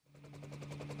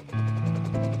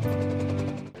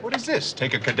is this?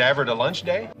 Take a cadaver to lunch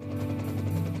day?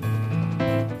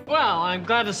 Well, I'm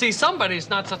glad to see somebody's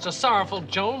not such a sorrowful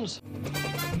Jones.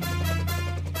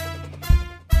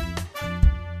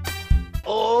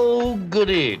 Oh,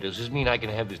 goody. Does this mean I can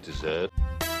have this dessert?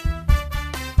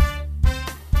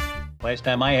 Last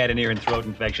time I had an ear and throat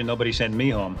infection, nobody sent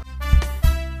me home.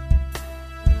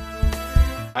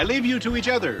 I leave you to each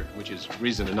other, which is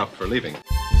reason enough for leaving.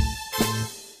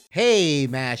 Hey,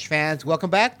 MASH fans. Welcome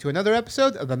back to another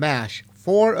episode of the MASH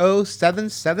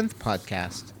 4077th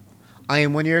podcast. I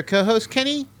am one of your co-hosts,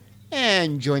 Kenny,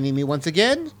 and joining me once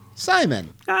again,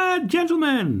 Simon.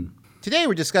 Gentlemen. Today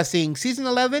we're discussing Season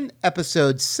 11,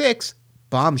 Episode 6,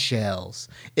 Bombshells.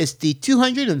 It's the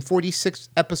 246th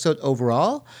episode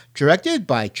overall, directed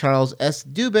by Charles S.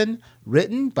 Dubin,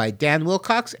 written by Dan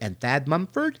Wilcox and Thad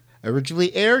Mumford,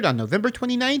 originally aired on November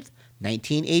 29th,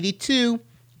 1982,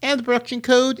 and the production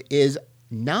code is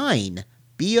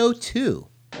 9BO2.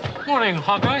 Morning,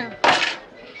 Hawkeye.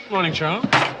 Morning, Charles.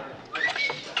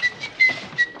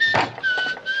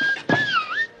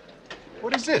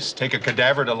 What is this? Take a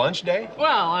cadaver to lunch day?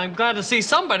 Well, I'm glad to see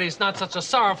somebody's not such a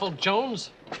sorrowful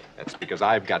Jones. That's because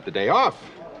I've got the day off.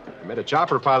 I met a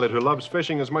chopper pilot who loves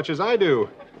fishing as much as I do.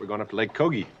 We're going up to Lake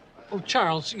Kogi. Oh,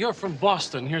 Charles, you're from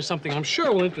Boston. Here's something I'm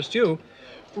sure will interest you.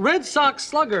 Red Sox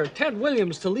slugger Ted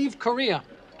Williams to leave Korea.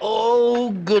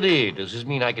 Oh, goody. Does this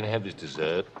mean I can have this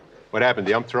dessert? What happened?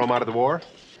 The ump throw him out of the war?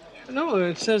 No,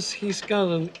 it says he's got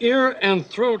an ear and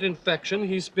throat infection.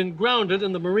 He's been grounded,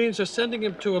 and the Marines are sending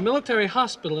him to a military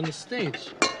hospital in the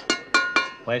States.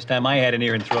 Last time I had an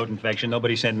ear and throat infection,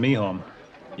 nobody sent me home.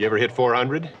 You ever hit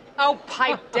 400? Oh,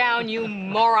 pipe down, you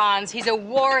morons. He's a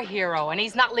war hero, and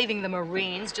he's not leaving the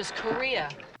Marines, just Korea.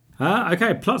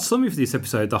 Okay, plot summary for this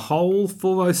episode. The whole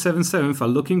 4077th are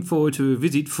looking forward to a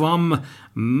visit from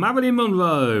Marilyn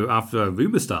Monroe after a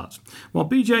rumour starts, while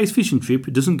BJ's fishing trip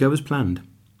doesn't go as planned.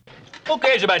 Who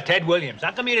cares about Ted Williams?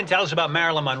 How come you didn't tell us about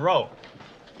Marilyn Monroe?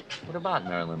 What about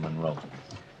Marilyn Monroe?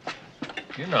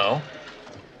 You know.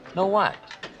 Know what?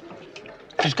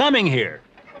 She's coming here.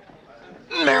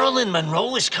 Marilyn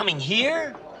Monroe is coming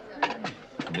here?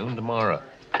 Noon tomorrow.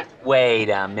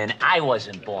 Wait a minute, I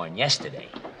wasn't born yesterday.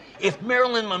 If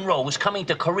Marilyn Monroe was coming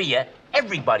to Korea,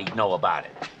 everybody'd know about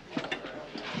it.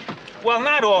 Well,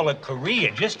 not all of Korea,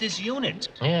 just this unit.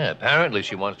 Yeah, apparently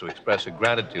she wants to express her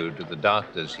gratitude to the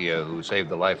doctors here who saved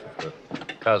the life of her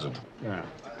cousin. Yeah.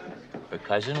 Her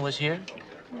cousin was here?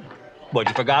 What,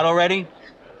 you forgot already?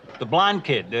 The blonde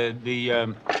kid,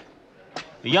 the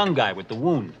young guy with the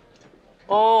wound.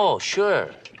 Oh,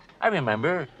 sure. I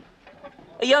remember.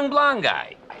 A young blonde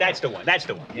guy. That's the one,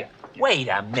 yeah. Wait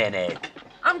a minute.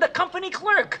 I'm the company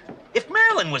clerk. If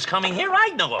Marilyn was coming here,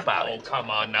 I'd know about Oh, it.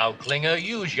 come on now, Klinger.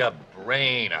 Use your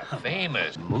brain. A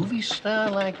famous movie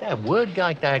star like that, word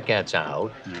like that gets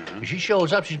out. If she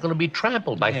shows up, she's going to be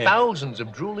trampled by thousands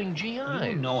of drooling GIs. You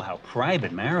don't know how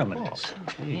private Marilyn is.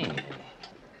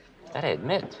 Gotta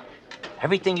admit,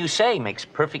 everything you say makes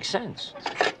perfect sense.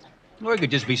 Or it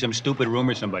could just be some stupid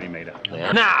rumor somebody made up.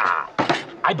 Yeah. Nah,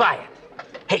 I buy it.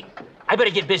 Hey, I better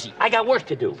get busy. I got work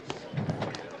to do.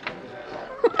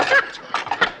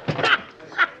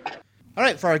 All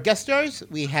right, for our guest stars,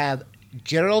 we have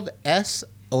Gerald S.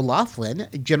 O'Laughlin,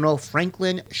 General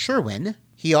Franklin Sherwin.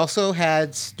 He also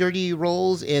had sturdy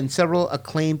roles in several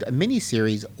acclaimed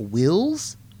miniseries,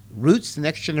 Wills, Roots: The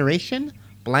Next Generation,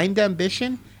 Blind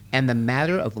Ambition, and The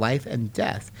Matter of Life and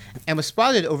Death, and was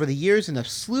spotted over the years in a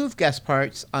slew of guest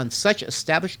parts on such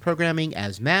established programming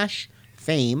as MASH,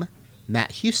 Fame,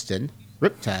 Matt Houston,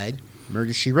 Riptide,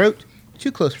 Murder, She Wrote,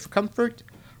 Too Close for Comfort,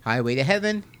 Highway to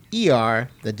Heaven, ER,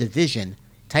 The Division,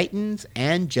 Titans,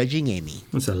 and Judging Amy.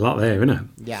 That's a lot there, isn't it?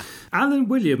 Yeah. Alan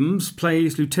Williams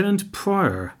plays Lieutenant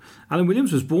Pryor. Alan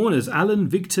Williams was born as Alan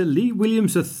Victor Lee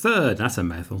Williams III. That's a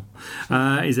mouthful.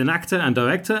 He's an actor and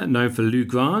director known for Lou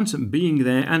Grant, Being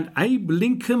There, and Abe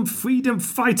Lincoln Freedom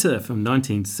Fighter from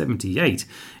 1978.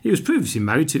 He was previously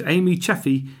married to Amy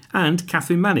Chaffee and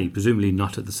Catherine Manny, presumably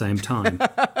not at the same time.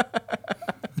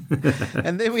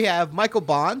 And then we have Michael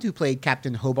Bond, who played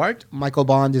Captain Hobart. Michael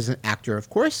Bond is an actor, of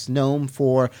course, known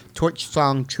for Torch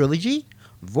Song Trilogy,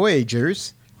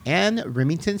 Voyagers, and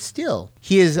Remington Steele.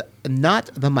 He is not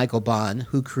the Michael Bond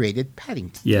who created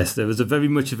Paddington. Yes, there was a very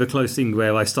much of a close thing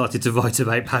where I started to write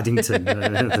about Paddington.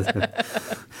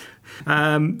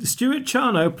 Stuart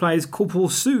Charno plays Corporal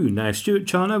Sue. Now, Stuart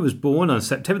Charno was born on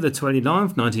September the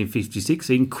 29th,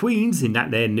 1956 in Queens, in that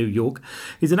there New York.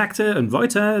 He's an actor and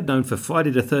writer known for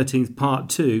Friday the 13th Part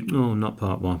 2. Oh, not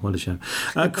Part 1, what a shame.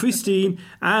 Christine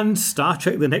and Star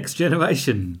Trek The Next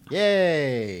Generation.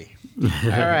 Yay! All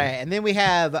right, and then we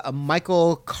have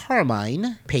Michael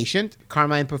Carmine, patient.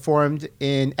 Carmine performed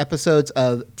in episodes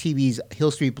of TV's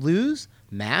Hill Street Blues,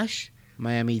 MASH,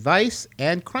 Miami Vice,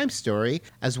 and Crime Story,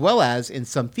 as well as in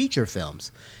some feature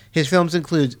films. His films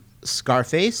include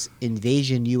Scarface,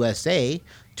 Invasion USA,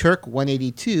 Turk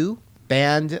 182,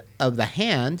 Band of the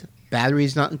Hand,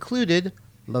 Batteries Not Included,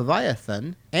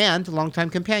 Leviathan, and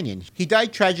Longtime Companion. He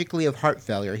died tragically of heart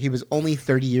failure. He was only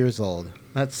 30 years old.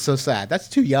 That's so sad. That's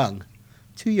too young.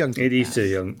 Too young. It is too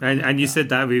young, and you said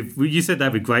that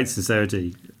with great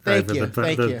sincerity. Thank you.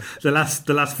 The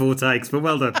last 4 takes, but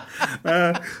well done.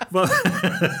 God,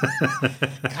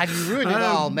 you ruined it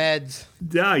all, Meds.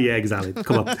 Yeah, exactly.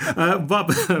 Come on.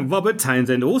 Robert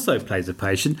Townsend also plays a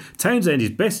patient. Townsend is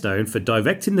best known for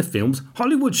directing the films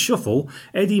Hollywood Shuffle,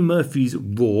 Eddie Murphy's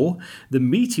Raw, The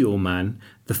Meteor Man,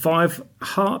 The 5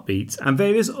 Heartbeats, and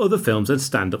various other films and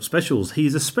stand-up specials. He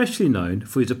is especially known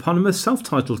for his eponymous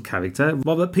self-titled character,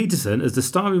 Robert Peterson, as the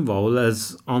starring role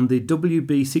as on the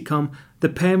WB sitcom The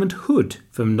Parent Hood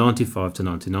from 95 to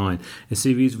 99, a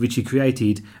series which he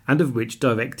created and of which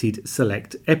directed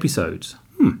select episodes.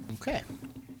 Okay.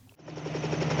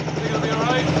 You gonna be all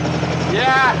right?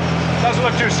 Yeah, doesn't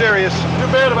look too serious. Too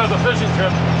bad about the fishing trip.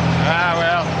 Ah,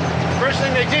 well, first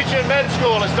thing they teach you in med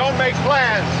school is don't make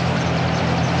plans.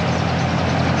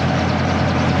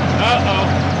 Uh-oh.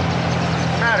 What's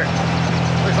the matter?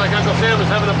 Looks like Uncle Sam is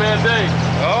having a bad day.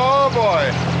 Oh, boy.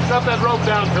 Stop that rope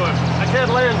down to him. I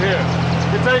can't land here.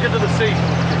 You take it to the seat.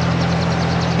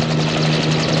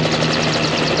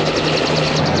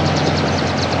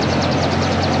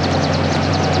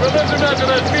 We'll lift him out to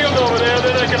that field over there,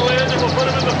 then I can land and we'll put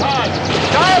him in the pod.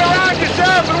 Tie it around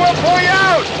yourself and we'll pull you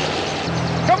out.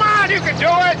 Come on, you can do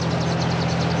it.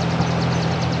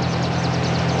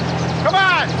 Come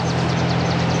on.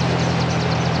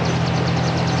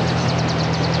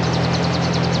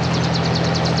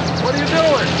 What are you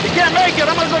doing? You can't make it.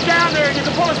 I'm going to go down there and you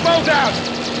can pull us both out.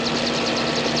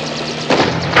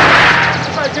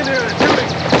 Back in here and shoot him.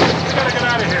 We gotta get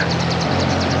out of here.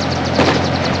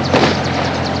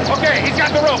 Okay, he's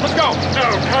got the rope. Let's go. No,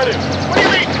 cut him. What do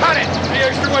you mean, cut it? The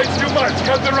extra weight's too much.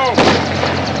 Cut the rope.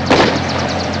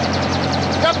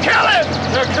 They'll kill him.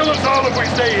 They'll kill us all if we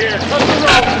stay here. Cut the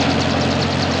rope.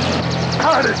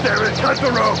 Cut it, damn it. Cut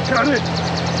the rope. Cut it.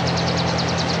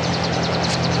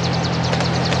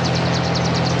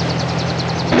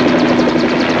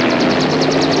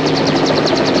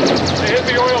 They hit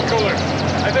the oil cooler.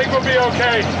 I think we'll be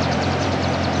okay.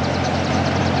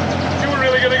 You were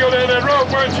really going to go down that rope,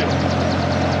 weren't you?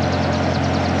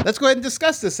 Let's go ahead and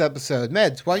discuss this episode.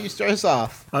 Meds, why don't you start us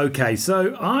off? Okay,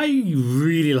 so I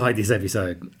really like this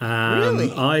episode.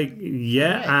 Really? All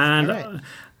right.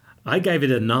 I gave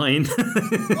it a 9.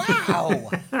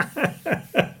 Wow.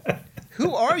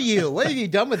 Who are you? What have you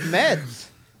done with Meds?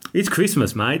 It's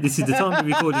Christmas, mate. This is the time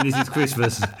we're recording. This is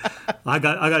Christmas. I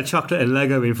got chocolate and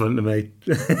Lego in front of me.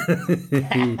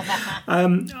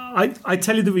 I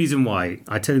tell you the reason why.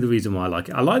 I like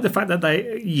it. I like the fact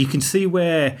that you can see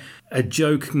where a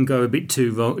joke can go a bit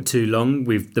too long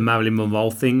with the Marilyn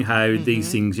Monroe thing. How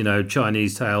these things,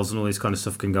 Chinese tales and all this kind of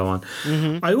stuff can go on.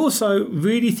 I also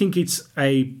really think it's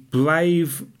a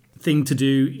brave thing to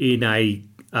do in a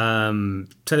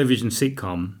television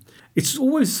sitcom. It's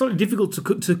always sort of difficult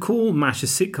to call MASH a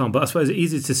sitcom, but I suppose it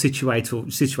is. It's a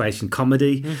situation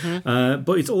comedy, but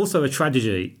it's also a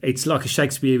tragedy. It's like a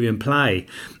Shakespearean play.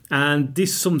 And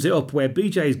this sums it up where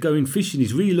BJ is going fishing.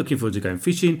 He's really looking forward to going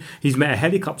fishing. He's met a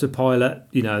helicopter pilot.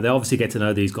 They obviously get to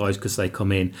know these guys because they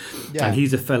come in. Yeah. And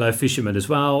he's a fellow fisherman as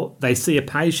well. They see a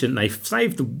patient. They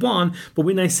save the one, but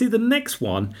when they see the next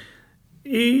one,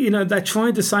 they're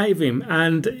trying to save him,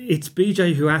 and it's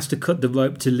BJ who has to cut the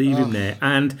rope to leave him there.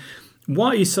 And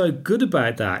what is so good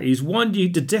about that is the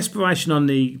desperation on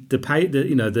the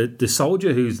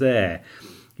soldier who's there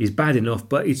is bad enough,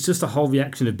 but it's just the whole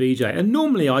reaction of BJ. And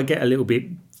normally I get a little bit.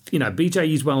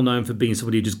 BJ is well known for being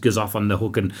somebody who just goes off on the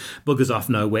hook and buggers off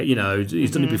nowhere.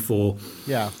 He's done it before.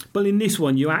 Yeah. But in this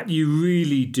one, you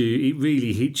really do. It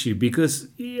really hits you because,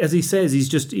 as he says, he's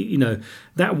just,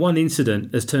 that one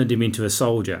incident has turned him into a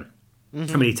soldier.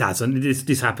 I mean, it has. And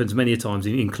this happens many times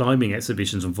in climbing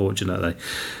exhibitions, unfortunately.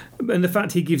 And the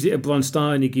fact he gives it a bronze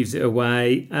star and he gives it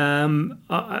away,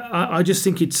 I just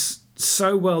think it's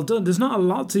so well done. There's not a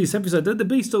lot to this episode. The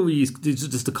B story is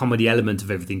just the comedy element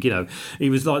of everything. It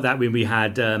was like that when we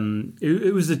had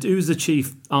who was the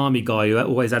chief army guy who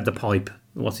always had the pipe.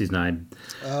 What's his name?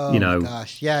 Oh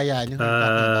gosh, yeah, I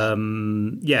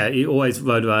know. He always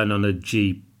rode around on a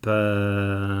jeep.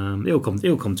 He'll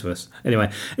come to us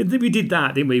anyway. We did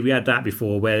that, didn't we? We had that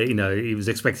before where he was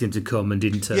expecting to come and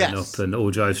didn't turn up and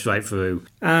all drove straight through.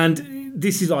 And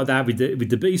this is like that with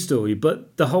the B story,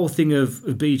 but the whole thing of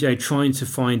BJ trying to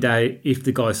find out if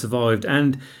the guy survived,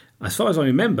 and as far as I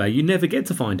remember, you never get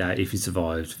to find out if he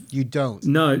survived. You don't.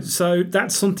 No, so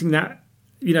that's something that,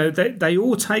 you know, they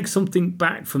all take something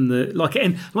back from the like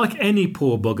any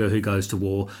poor bugger who goes to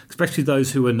war, especially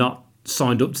those who are not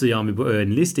signed up to the army but are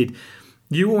enlisted.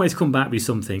 You always come back with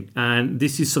something, and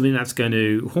this is something that's going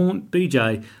to haunt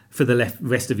BJ for the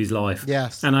rest of his life.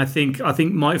 Yes. And I think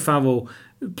Mike Farrell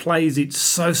plays it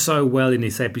so well in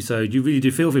this episode. You really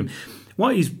do feel for him.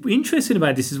 What is interesting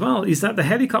about this as well is that the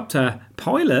helicopter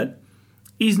pilot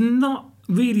is not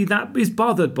really is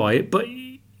bothered by it, but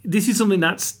this is something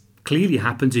that's clearly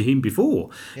happened to him before.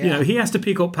 Yeah. You know, he has to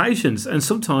pick up patients, and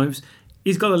sometimes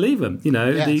he's got to leave them. You know,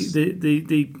 Yes.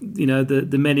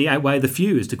 the many outweigh the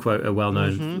few, is to quote a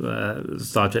well-known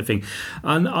Star Trek thing.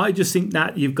 And I just think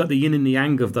that you've got the yin and the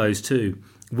yang of those two.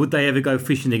 Would they ever go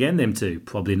fishing again? Them two,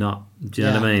 probably not. Do you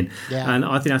know what I mean? Yeah. And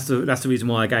I think that's the reason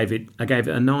why I gave it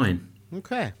a 9.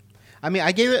 Okay. I mean,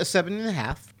 I gave it a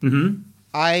 7.5. Mm-hmm.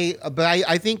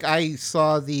 I think I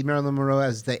saw the Marilyn Monroe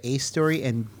as the A story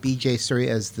and BJ story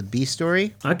as the B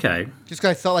story. Okay. Just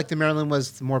because I felt like the Marilyn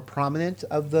was the more prominent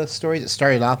of the stories that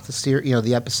started off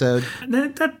the episode.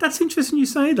 Now, that's interesting you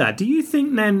say that. Do you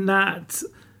think then that...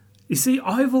 You see,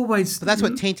 I've always... But that's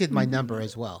what tainted my number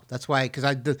as well. That's why, because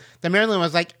the Marilyn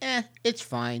was like, it's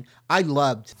fine. I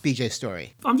loved BJ's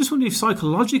story. I'm just wondering if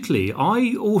psychologically,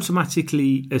 I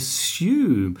automatically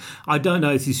assume... I don't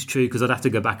know if this is true because I'd have to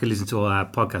go back and listen to all our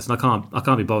podcasts, and I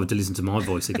can't be bothered to listen to my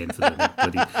voice again for the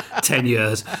bloody 10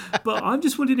 years. But I'm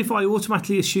just wondering if I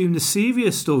automatically assume the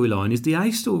serious storyline is the A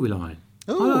storyline.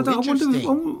 Oh, interesting.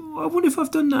 I wonder if I've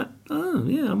done that. Oh,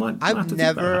 yeah, I might.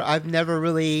 I've never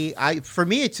really. For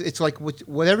me, it's like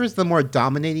whatever's the more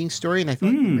dominating story, and I feel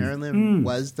like Marilyn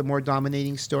was the more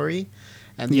dominating story,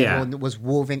 and the other one was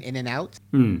woven in and out.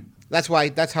 That's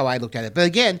how I looked at it. But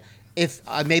again, if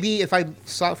I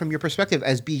saw it from your perspective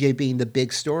as BJ being the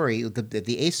big story,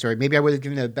 the A story, maybe I would have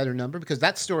given it a better number, because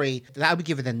that story, I would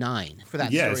give it a 9 for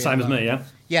that story. Yeah, same as me, yeah.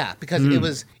 Yeah, because it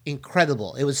was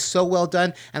incredible. It was so well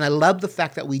done, and I love the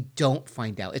fact that we don't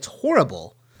find out. It's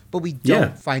horrible, but we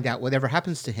don't find out whatever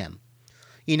happens to him.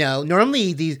 You know,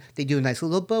 normally they do a nice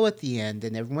little bow at the end,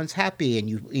 and everyone's happy, and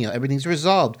you know everything's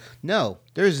resolved. No,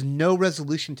 there is no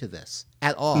resolution to this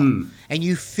at all, and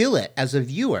you feel it as a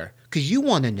viewer because you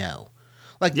want to know.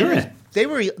 Like they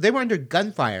were under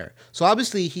gunfire, so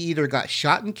obviously he either got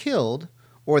shot and killed,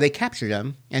 or they captured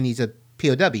him, and he's a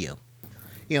POW.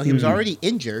 You know, he was already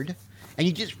injured,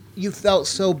 and you felt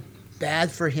so bad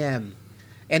for him.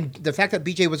 And the fact that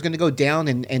BJ was going to go down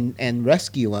and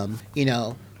rescue him, you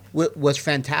know, was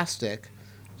fantastic.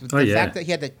 The fact that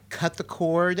he had to cut the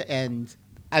cord, and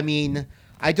I mean,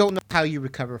 I don't know how you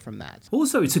recover from that.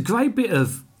 Also, it's a great bit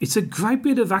of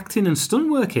acting and stunt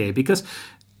work here, because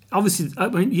obviously, I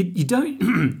mean, you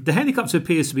don't. The helicopter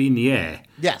appears to be in the air.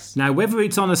 Yes. Now, whether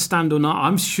it's on a stand or not,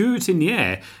 I'm sure it's in the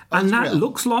air, and that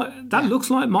looks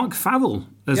like Mike Farrell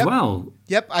as well.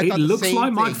 Yep, I thought it the looks same like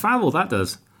thing. Mike Farrell. That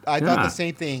does. I thought the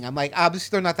same thing. I'm like,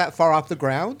 obviously they're not that far off the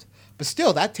ground, but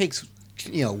still, that takes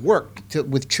work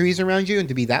with trees around you and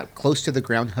to be that close to the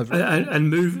ground hovering and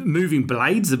moving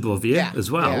blades above you as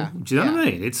well. Yeah, Do you know what I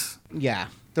mean? It's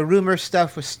the rumor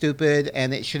stuff was stupid,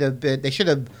 and they should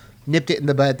have nipped it in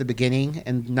the bud at the beginning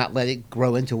and not let it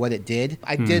grow into what it did.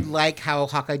 I did like how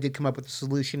Hawkeye did come up with a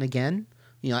solution again,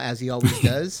 as he always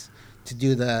does, to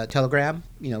do the telegram,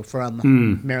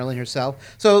 from Marilyn herself.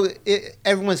 So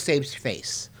everyone saves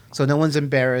face. So no one's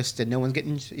embarrassed and no one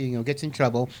gets in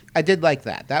trouble. I did like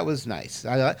that. That was nice.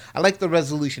 I like the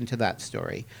resolution to that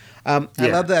story. I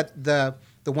love that the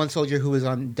one soldier who was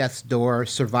on death's door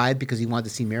survived because he wanted to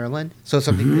see Marilyn. So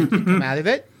something good did come out of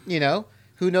it.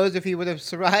 Who knows if he would have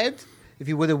survived? If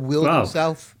he would have willed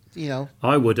himself,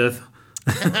 I would have.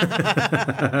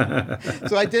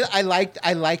 So I did.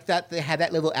 I liked that they had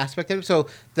that little aspect of it. So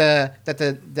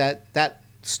that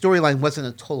storyline wasn't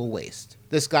a total waste.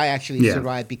 This guy actually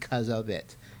survived because of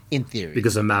it, in theory.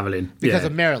 Because of Marilyn. Because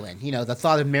of Marilyn. The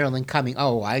thought of Marilyn coming.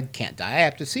 Oh, I can't die. I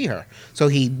have to see her. So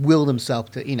he willed himself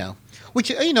to.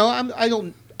 Which I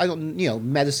don't.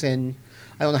 Medicine.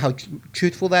 I don't know how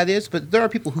truthful that is, but there are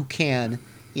people who can.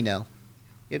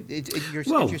 If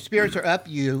your spirits are up,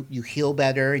 you heal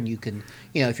better, and you can.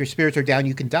 If your spirits are down,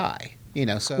 you can die.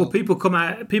 So well, people come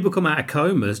out of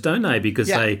comas, don't they? Because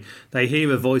they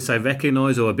hear a voice they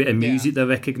recognise, or a bit of music they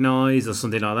recognise, or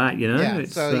something like that. Yeah.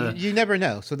 So you never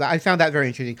know. So I found that very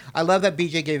interesting. I love that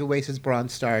BJ gave away his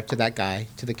Bronze Star to that guy,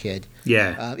 to the kid.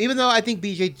 Yeah. Even though I think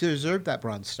BJ deserved that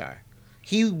Bronze Star,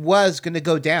 he was going to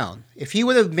go down. If he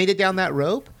would have made it down that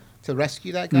rope, to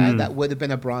rescue that guy, that would have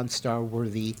been a Bronze Star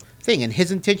worthy thing, and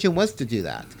his intention was to do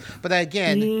that. But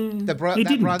again, he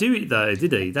didn't do it though,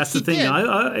 did he? That's the thing.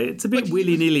 It's a bit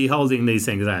willy-nilly holding these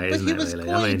things out, isn't it? But he was really?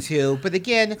 going to. But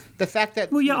again, the fact that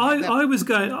I was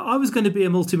going to be a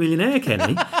multimillionaire,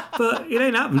 Kenny, but it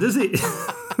ain't happened, does it?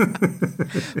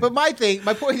 But my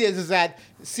point is that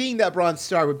seeing that Bronze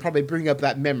Star would probably bring up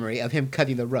that memory of him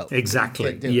cutting the rope.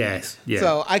 Exactly. Yes. Yeah.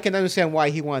 So I can understand why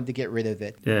he wanted to get rid of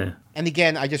it. Yeah. And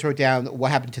again, I just wrote down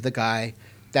what happened to the guy.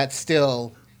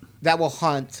 That will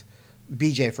haunt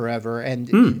BJ forever, and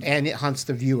it haunts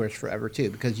the viewers forever too,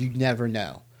 because you never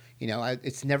know. You know,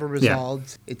 it's never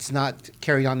resolved. Yeah. It's not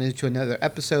carried on into another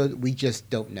episode. We just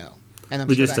don't know. And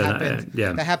I'm sure that happened.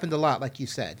 That happened a lot, like you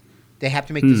said. They have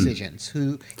to make decisions.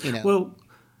 Who, you know. Well,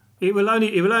 it will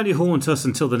only haunt us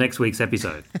until the next week's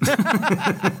episode. But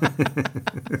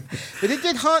it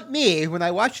did haunt me when I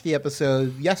watched the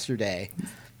episode yesterday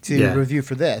to review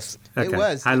for this. Okay. It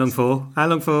was. How long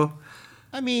for?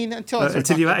 I mean, until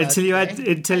you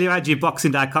had your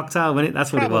Boxing Day cocktail, wasn't it?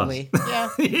 That's what Probably. It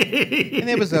was. Yeah. And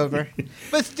it was over.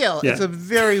 But still, it's a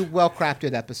very well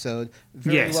crafted episode.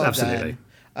 Very well absolutely.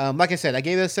 Done. Like I said, I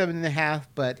gave it a 7.5,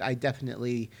 but I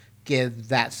definitely give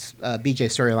that BJ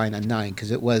storyline a 9 because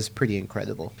it was pretty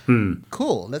incredible.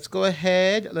 Cool. Let's go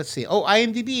ahead. Let's see. Oh,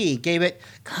 IMDb gave it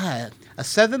a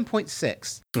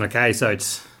 7.6. Okay, so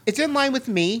it's in line with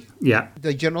me. Yeah.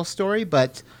 The general story,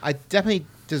 but I definitely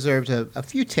deserved a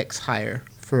few ticks higher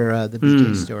for the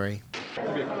BJ story.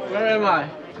 Where am I?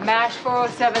 MASH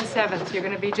 4077, so you're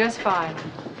going to be just fine.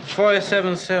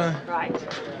 477. Right.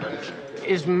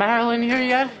 Is Marilyn here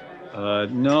yet?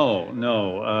 No,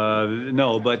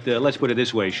 but let's put it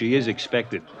this way. She is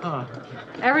expected.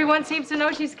 Everyone seems to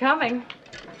know she's coming.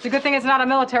 It's a good thing it's not a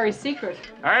military secret.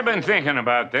 I've been thinking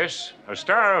about this. A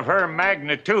star of her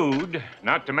magnitude,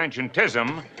 not to mention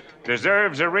tism,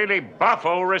 deserves a really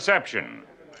buffo reception.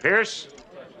 Pierce,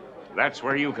 that's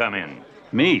where you come in.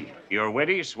 Me? You're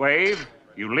witty, suave,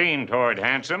 you lean toward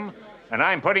handsome, and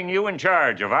I'm putting you in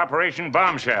charge of Operation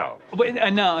Bombshell. Wait,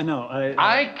 no.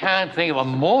 I can't think of a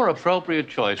more appropriate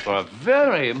choice for a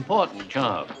very important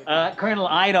job. Colonel,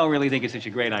 I don't really think it's such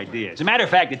a great idea. As a matter of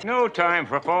fact, it's... No time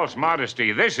for false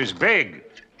modesty. This is big.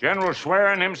 General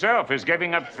Schwerin himself is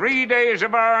giving up 3 days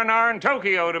of R&R in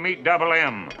Tokyo to meet Double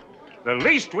M. The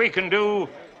least we can do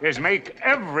is make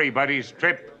everybody's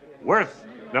trip worth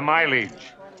the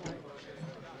mileage.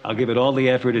 I'll give it all the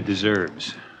effort it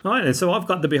deserves. Right, and so I've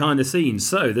got the behind the scenes.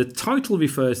 So the title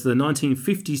refers to the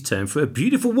 1950s term for a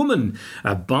beautiful woman,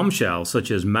 a bombshell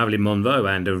such as Marilyn Monroe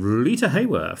and Rita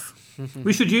Hayworth.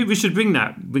 We should bring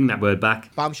that word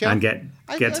back. Bombshell? And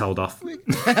get told off.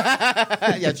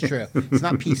 Yeah, it's true. It's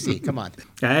not PC. Come on.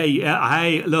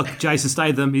 Hey, look, Jason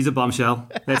Statham, he's a bombshell.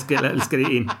 Let's get it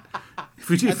in. If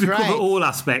we cover all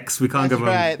aspects, we can't go wrong.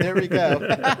 Right, there we go.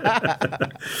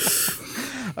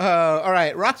 All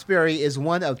right, Roxbury is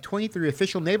one of 23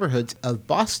 official neighborhoods of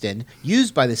Boston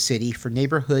used by the city for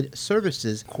neighborhood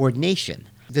services coordination.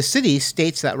 The city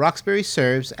states that Roxbury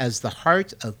serves as the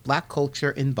heart of black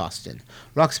culture in Boston.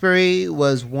 Roxbury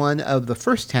was one of the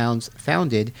first towns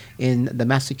founded in the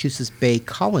Massachusetts Bay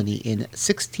Colony in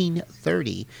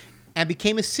 1630 and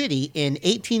became a city in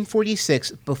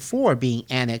 1846 before being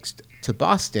annexed to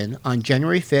Boston on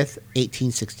January 5th,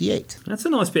 1868. That's a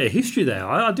nice bit of history there.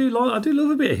 I do love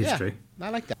a bit of history. Yeah, I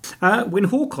like that. When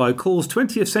Hawkeye calls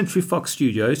 20th Century Fox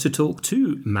Studios to talk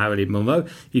to Marilyn Monroe,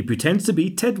 he pretends to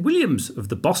be Ted Williams of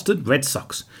the Boston Red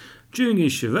Sox. During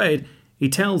his charade, he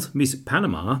tells Miss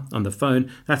Panama on the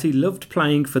phone that he loved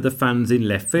playing for the fans in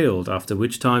left field, after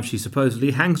which time she supposedly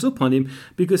hangs up on him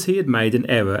because he had made an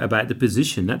error about the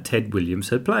position that Ted Williams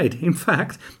had played. In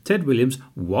fact, Ted Williams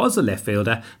was a left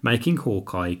fielder, making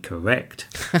Hawkeye correct.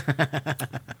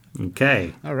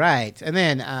 Okay. All right. And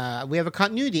then we have a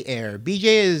continuity error. BJ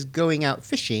is going out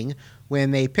fishing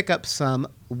when they pick up some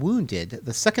wounded.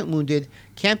 The second wounded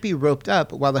can't be roped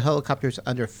up while the helicopter is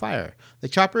under fire. The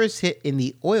chopper is hit in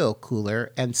the oil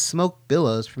cooler and smoke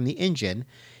billows from the engine.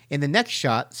 In the next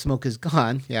shot, smoke is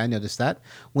gone. Yeah, I noticed that.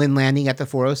 When landing at the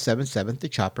 4077, the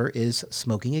chopper is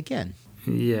smoking again.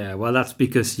 Yeah, well, that's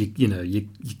because you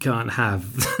can't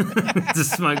have the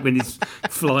smoke when it's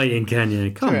flying, can you?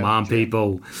 Come on,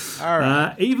 people. All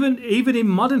right. Even in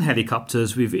modern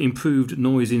helicopters with improved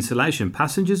noise insulation,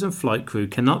 passengers and flight crew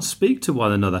cannot speak to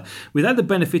one another without the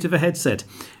benefit of a headset.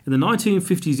 In the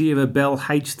 1950s era Bell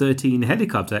H-13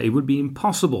 helicopter, it would be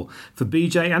impossible for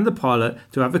BJ and the pilot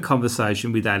to have a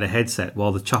conversation without a headset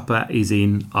while the chopper is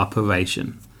in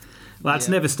operation. Well, that's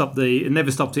never stopped it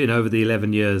in over the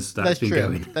 11 years that's been true.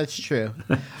 going. That's true.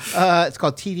 It's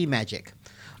called TV magic.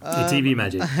 TV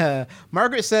magic.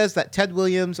 Margaret says that Ted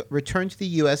Williams' return to the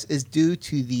U.S. is due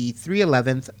to the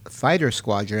 311th Fighter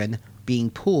Squadron being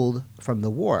pulled from the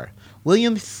war.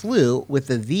 Williams flew with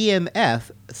the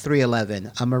VMF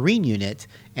 311, a Marine unit,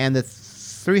 and the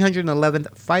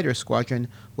 311th Fighter Squadron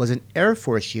was an Air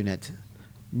Force unit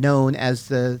known as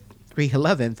the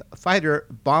 311th Fighter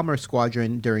Bomber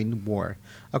Squadron during the war.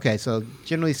 Okay, so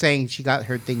generally saying she got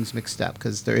her things mixed up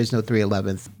because there is no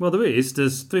 311th. Well, there is.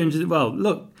 There's 300. Well,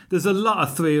 look, there's a lot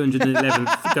of 311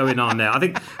 going on now.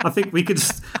 I think we could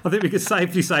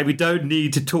safely say we don't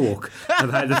need to talk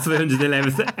about the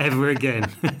 311th ever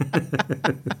again.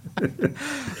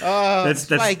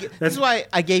 This is why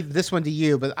I gave this one to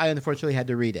you, but I unfortunately had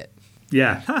to read it.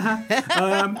 Yeah.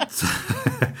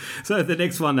 So the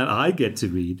next one that I get to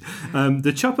read,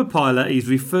 the chopper pilot is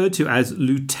referred to as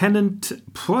Lieutenant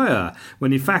Pryor,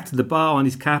 when in fact the bar on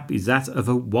his cap is that of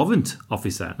a warrant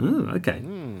officer. Oh, okay.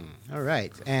 All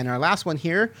right. And our last one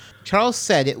here, Charles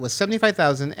said it was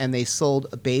 $75,000 and they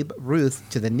sold Babe Ruth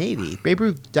to the Navy. Babe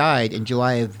Ruth died in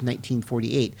July of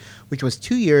 1948, which was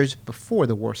 2 years before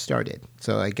the war started.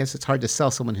 So I guess it's hard to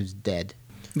sell someone who's dead.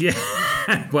 Yeah.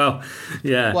 Well,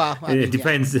 yeah. Well, I mean, it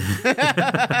depends.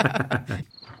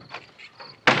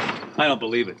 I don't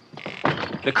believe it.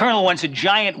 The colonel wants a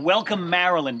giant Welcome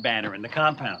Maryland banner in the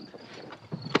compound.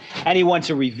 And he wants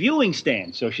a reviewing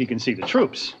stand so she can see the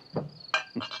troops.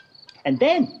 And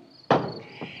then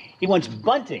he wants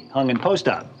bunting hung in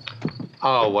post-op.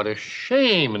 Oh, what a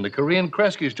shame. And the Korean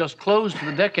Kreski's just closed for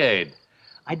the decade.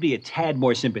 I'd be a tad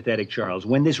more sympathetic, Charles.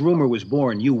 When this rumor was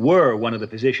born, you were one of the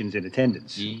physicians in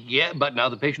attendance. Yeah, but now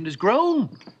the patient is grown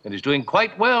and is doing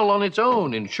quite well on its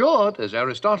own. In short, as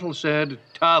Aristotle said,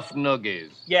 tough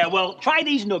noogies. Yeah, well, try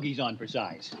these noogies on for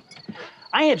size.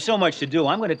 I have so much to do,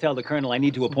 I'm going to tell the colonel I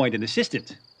need to appoint an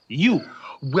assistant. You.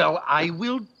 Well, I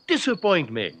will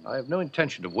disappoint me. I have no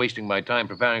intention of wasting my time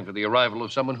preparing for the arrival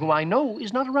of someone who I know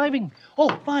is not arriving.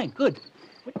 Oh, fine, good.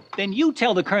 Then you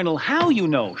tell the colonel how you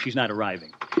know she's not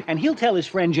arriving. And he'll tell his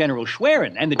friend General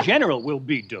Schwerin, and the general will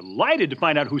be delighted to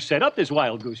find out who set up this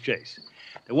wild goose chase.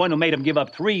 The one who made him give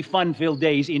up 3 fun-filled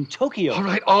days in Tokyo.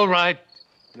 All right.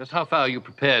 Just how far are you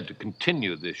prepared to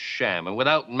continue this sham? And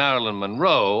without Marilyn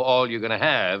Monroe, all you're going to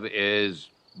have is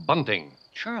bunting.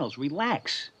 Charles,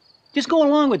 relax. Just go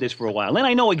along with this for a while, then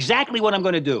I know exactly what I'm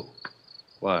going to do.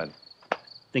 What?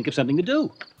 Think of something to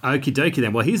do. Okie dokie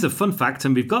then. Well, here's a fun fact,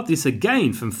 and we've got this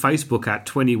again from Facebook at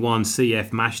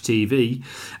 21CF MASH TV.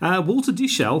 Walter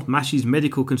Dischel, MASH's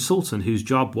medical consultant, whose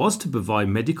job was to provide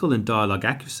medical and dialogue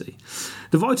accuracy.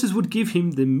 The writers would give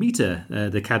him the meter,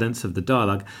 the cadence of the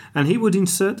dialogue, and he would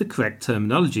insert the correct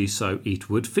terminology so it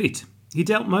would fit. He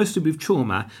dealt mostly with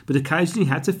trauma, but occasionally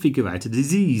had to figure out a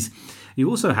disease. He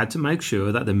also had to make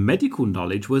sure that the medical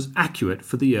knowledge was accurate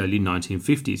for the early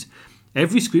 1950s.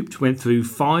 Every script went through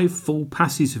 5 full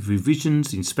passes of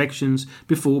revisions, inspections,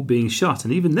 before being shot,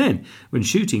 and even then, when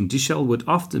shooting, Dischel would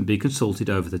often be consulted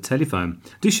over the telephone.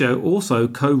 Dischel also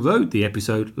co-wrote the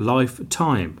episode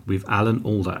Lifetime with Alan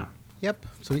Alda. Yep,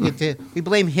 so we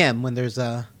blame him when there's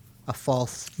a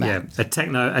false fact. Yeah,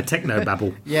 a techno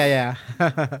babble. Yeah.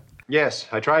 Yes,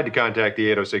 I tried to contact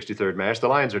the 8063rd MASH. The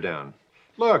lines are down.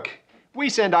 Look, we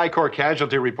send I-Corps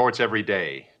casualty reports every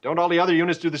day. Don't all the other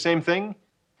units do the same thing?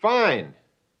 Fine.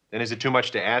 Then is it too much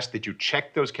to ask that you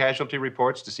check those casualty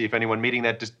reports to see if anyone meeting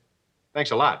that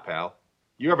Thanks a lot, pal.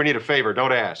 You ever need a favor,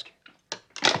 don't ask.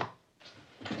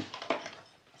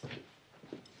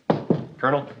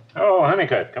 Colonel? Oh,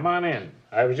 Honeycutt, come on in.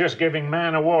 I was just giving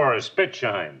Man of War a spit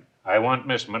shine. I want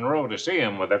Miss Monroe to see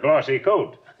him with a glossy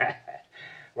coat.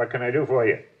 What can I do for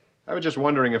you? I was just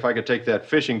wondering if I could take that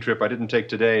fishing trip I didn't take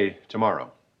today,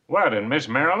 tomorrow. What, and Miss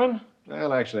Marilyn?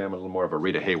 Well, actually, I'm a little more of a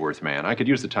Rita Hayworth man. I could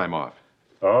use the time off.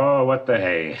 Oh, what the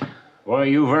hay. Well,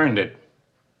 you've earned it.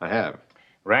 I have.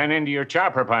 Ran into your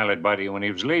chopper pilot buddy when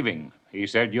he was leaving. He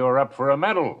said you're up for a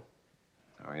medal.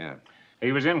 Oh, yeah.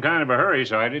 He was in kind of a hurry,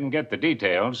 so I didn't get the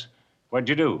details. What'd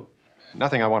you do?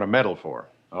 Nothing I want a medal for.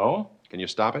 Oh? Can you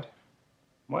stop it?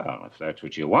 Well, if that's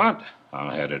what you want,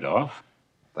 I'll head it off.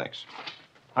 Thanks.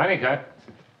 Honeycutt,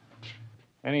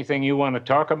 anything you want to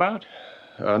talk about?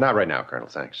 Not right now, Colonel,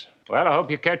 thanks. Well, I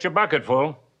hope you catch a bucket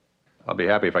full. I'll be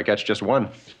happy if I catch just one.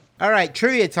 All right,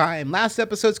 trivia time. Last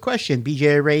episode's question.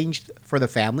 BJ arranged for the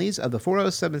families of the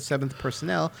 4077th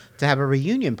personnel to have a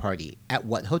reunion party. At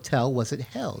what hotel was it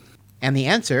held? And the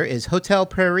answer is Hotel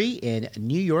Prairie in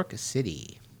New York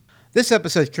City. This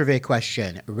episode's trivia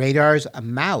question. Radar's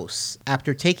mouse,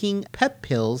 after taking pep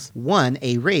pills, won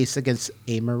a race against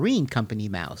a Marine Company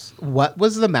mouse. What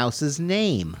was the mouse's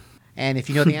name? And if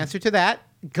you know the answer to that,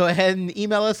 go ahead and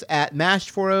email us at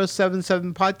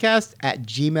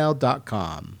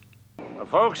mash4077podcast@gmail.com. Well,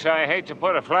 folks, I hate to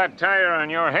put a flat tire on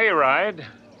your hayride,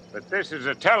 but this is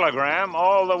a telegram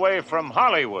all the way from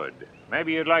Hollywood.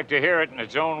 Maybe you'd like to hear it in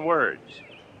its own words.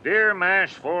 Dear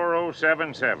MASH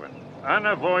 4077,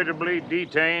 unavoidably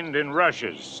detained in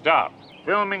rushes. Stop.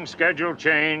 Filming schedule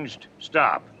changed.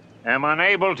 Stop. Am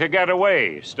unable to get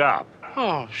away. Stop.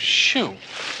 Oh, shoot.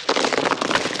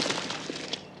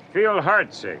 Feel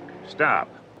heartsick. Stop.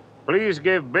 Please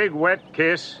give big wet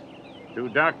kiss to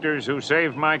doctors who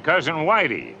saved my cousin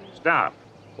Whitey. Stop.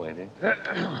 Whitey?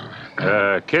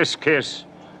 Kiss, kiss,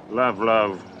 love,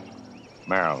 love,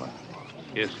 Marilyn.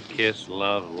 Kiss, kiss,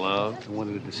 love, love. I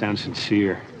wanted it to sound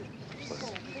sincere.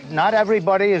 Not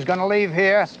everybody is going to leave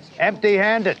here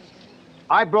empty-handed.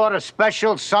 I brought a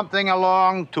special something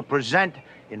along to present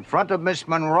in front of Miss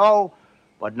Monroe,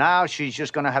 but now she's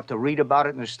just going to have to read about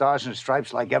it in the Stars and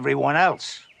Stripes like everyone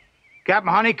else.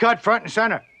 Captain Honeycutt, front and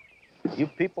center. You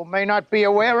people may not be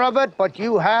aware of it, but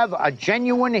you have a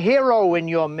genuine hero in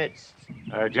your midst.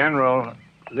 General,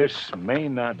 this may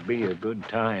not be a good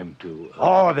time to...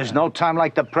 Oh, there's no time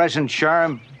like the present,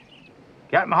 Sherm.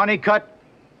 Captain Honeycutt,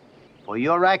 for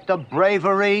your act of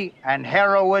bravery and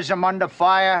heroism under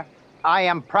fire, I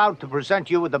am proud to present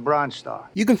you with the Bronze Star.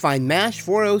 You can find MASH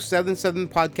 4077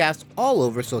 Podcast all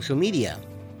over social media.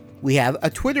 We have a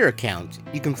Twitter account.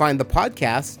 You can find the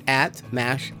podcast at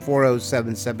MASH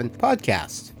 4077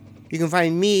 Podcast. You can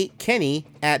find me, Kenny,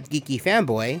 at Geeky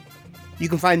Fanboy. You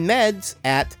can find Meds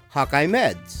at Hawkeye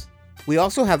Meds. We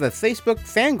also have a Facebook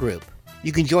fan group.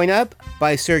 You can join up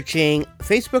by searching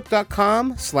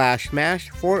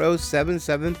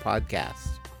facebook.com/MASH4077 Podcast.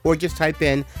 Or just type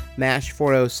in MASH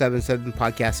 4077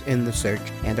 Podcast in the search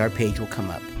and our page will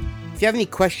come up. If you have any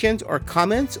questions or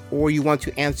comments, or you want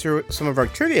to answer some of our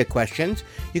trivia questions,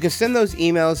 you can send those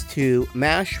emails to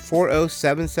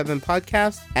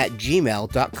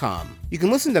mash4077podcast@gmail.com. You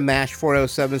can listen to MASH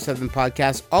 4077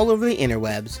 Podcast all over the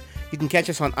interwebs. You can catch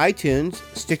us on iTunes,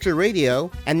 Stitcher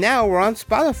Radio, and now we're on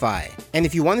Spotify. And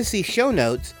if you want to see show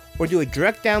notes, or do a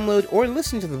direct download or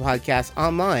listen to the podcast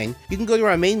online, you can go to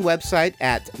our main website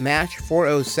at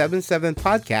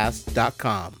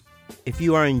mash4077podcast.com. If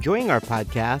you are enjoying our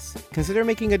podcast, consider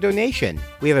making a donation.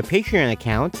 We have a Patreon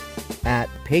account at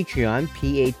Patreon,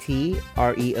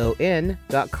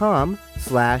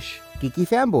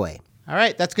 patreon.com/geekyfanboy. All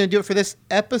right, that's going to do it for this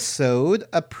episode.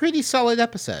 A pretty solid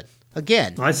episode.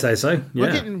 Again, I'd say so. Yeah.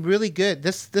 We're getting really good.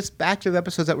 This batch of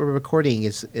episodes that we're recording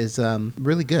is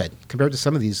really good compared to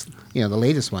some of these, the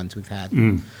latest ones we've had.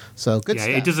 So good stuff.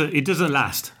 Yeah, it doesn't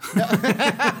last.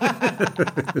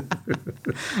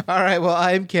 All right. Well,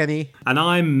 I'm Kenny, and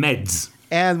I'm Meds,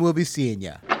 and we'll be seeing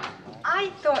you.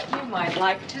 I thought you might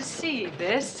like to see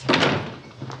this.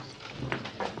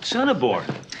 Son aboard.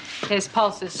 His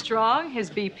pulse is strong,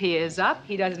 his BP is up,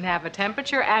 he doesn't have a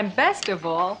temperature, and best of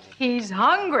all, he's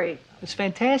hungry. It's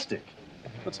fantastic.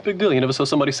 What's the big deal? You never saw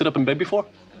somebody sit up in bed before?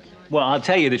 Well, I'll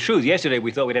tell you the truth. Yesterday, we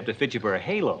thought we'd have to fit you for a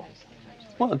halo.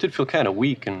 Well, it did feel kind of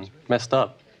weak and messed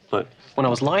up. But when I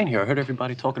was lying here, I heard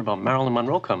everybody talking about Marilyn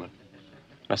Monroe coming.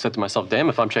 And I said to myself, damn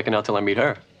if I'm checking out till I meet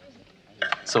her.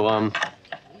 So,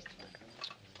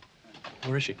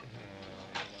 where is she?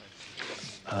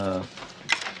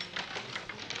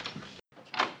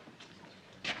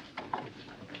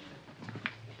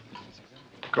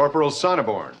 Corporal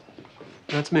Sonneborn.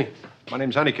 That's me. My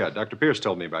name's Honeycutt. Dr. Pierce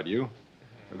told me about you.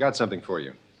 I've got something for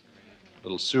you. A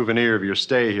little souvenir of your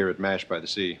stay here at MASH by the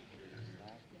Sea.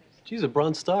 Geez, a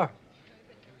Bronze Star.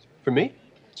 For me?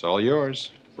 It's all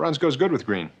yours. Bronze goes good with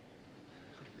green.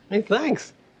 Hey,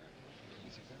 thanks.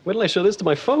 Wait till I show this to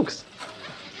my folks.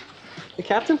 Hey,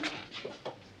 Captain?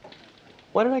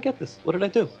 Why did I get this? What did I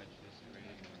do?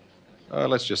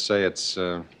 Let's just say it's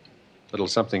a little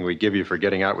something we give you for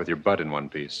getting out with your butt in one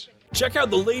piece. Check out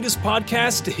the latest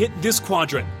podcast to hit this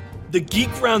quadrant, The Geek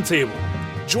Roundtable.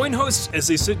 Join hosts as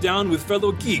they sit down with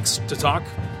fellow geeks to talk,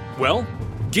 well,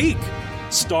 geek.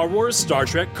 Star Wars, Star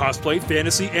Trek, cosplay,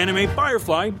 fantasy, anime,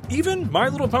 Firefly, even My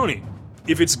Little Pony.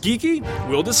 If it's geeky,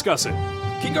 we'll discuss it.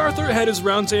 King Arthur had his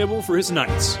roundtable for his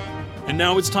knights. And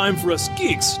now it's time for us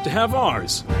geeks to have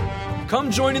ours.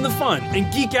 Come join in the fun and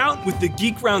geek out with The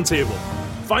Geek Roundtable.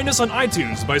 Find us on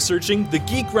iTunes by searching The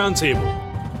Geek Roundtable.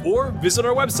 Or visit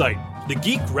our website,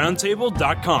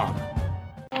 thegeekroundtable.com.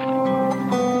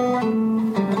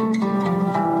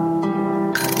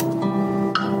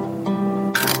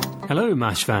 Hello,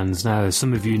 MASH fans. Now, as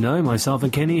some of you know, myself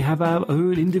and Kenny have our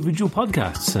own individual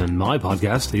podcasts, and my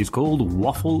podcast is called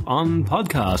Waffle On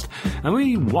Podcast. And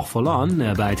we waffle on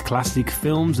about classic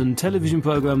films and television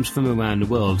programs from around the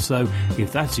world. So,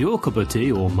 if that's your cup of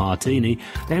tea or martini,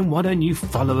 then why don't you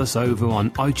follow us over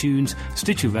on iTunes,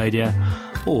 Stitcher Radio,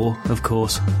 or, of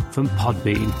course, from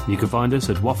Podbean. You can find us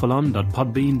at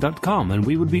waffleon.podbean.com, and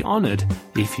we would be honoured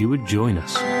if you would join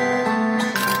us.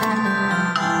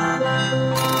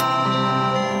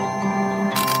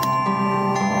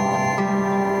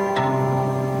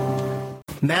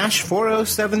 MASH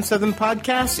 4077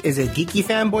 Podcast is a Geeky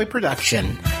Fanboy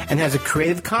production and has a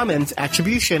Creative Commons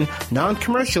Attribution,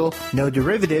 Non-Commercial, No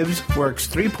Derivatives, Works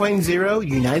 3.0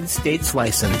 United States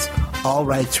license. All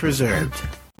rights reserved.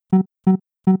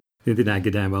 It didn't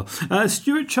get down well.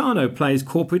 Stuart Charno plays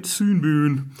Corporate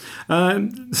Soonboon.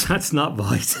 That's not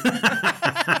right.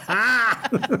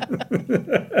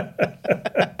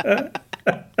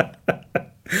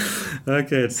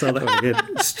 Okay, let's start that one again.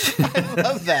 I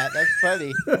love that. That's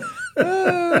funny.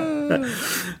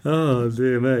 Oh,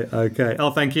 dear me. Okay. Oh,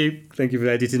 thank you. Thank you for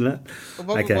editing that.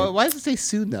 Okay. Why does it say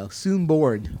Soon, though? Soon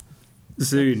born.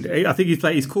 Soon. I think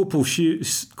he's Corporal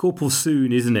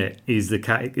Soon, isn't it? Is the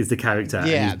character.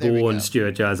 Yeah, and he's born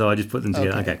Stuart Charno, so I just put them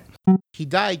together. Okay. He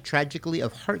died tragically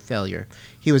of heart failure.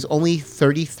 He was only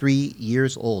 33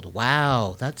 years old.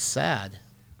 Wow, that's sad.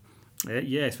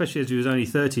 Yeah, especially as he was only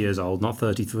 30 years old, not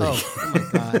 33. Oh my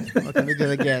God. Let me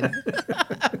do it again.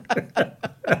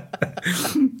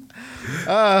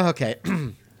 Okay.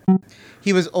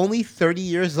 He was only 30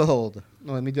 years old.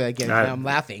 No, let me do that again. Now I'm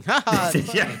laughing. All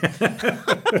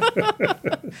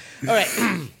right.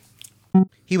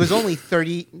 He was only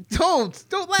 30.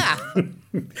 Don't laugh.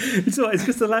 It's all right, it's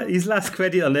just his last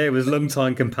credit on there was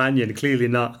longtime companion. Clearly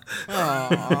not.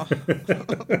 Aww.